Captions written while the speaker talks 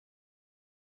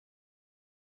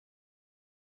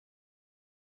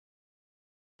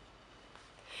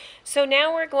So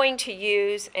now we're going to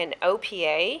use an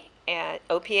OPA, and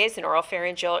OPA is an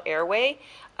oropharyngeal airway.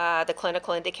 The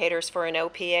clinical indicators for an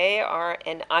OPA are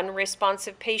an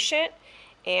unresponsive patient,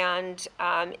 and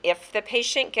if the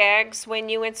patient gags when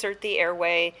you insert the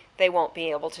airway, they won't be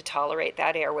able to tolerate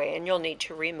that airway and you'll need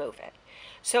to remove it.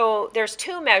 So there's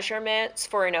two measurements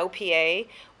for an OPA.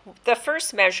 The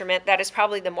first measurement, that is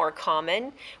probably the more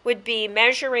common, would be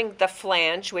measuring the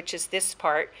flange, which is this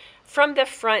part, from the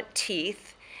front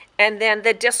teeth, and then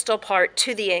the distal part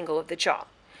to the angle of the jaw.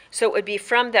 So it would be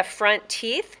from the front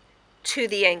teeth to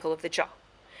the angle of the jaw.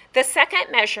 The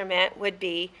second measurement would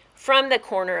be from the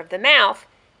corner of the mouth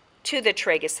to the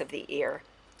tragus of the ear.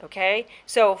 Okay?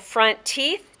 So front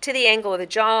teeth to the angle of the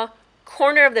jaw,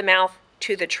 corner of the mouth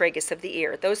to the tragus of the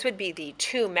ear. Those would be the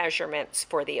two measurements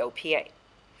for the OPA.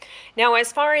 Now,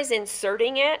 as far as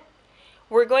inserting it,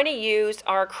 we're going to use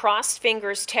our crossed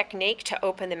fingers technique to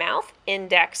open the mouth,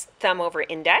 index, thumb over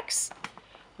index.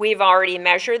 We've already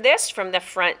measured this from the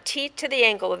front teeth to the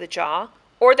angle of the jaw,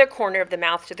 or the corner of the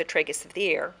mouth to the tragus of the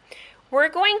ear. We're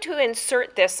going to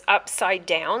insert this upside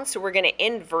down, so we're going to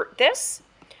invert this.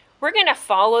 We're going to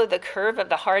follow the curve of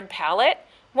the hard palate.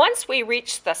 Once we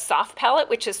reach the soft palate,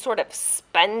 which is sort of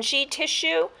spongy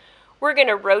tissue, we're going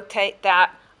to rotate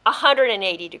that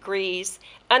 180 degrees,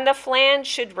 and the flange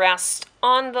should rest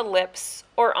on the lips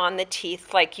or on the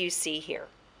teeth like you see here.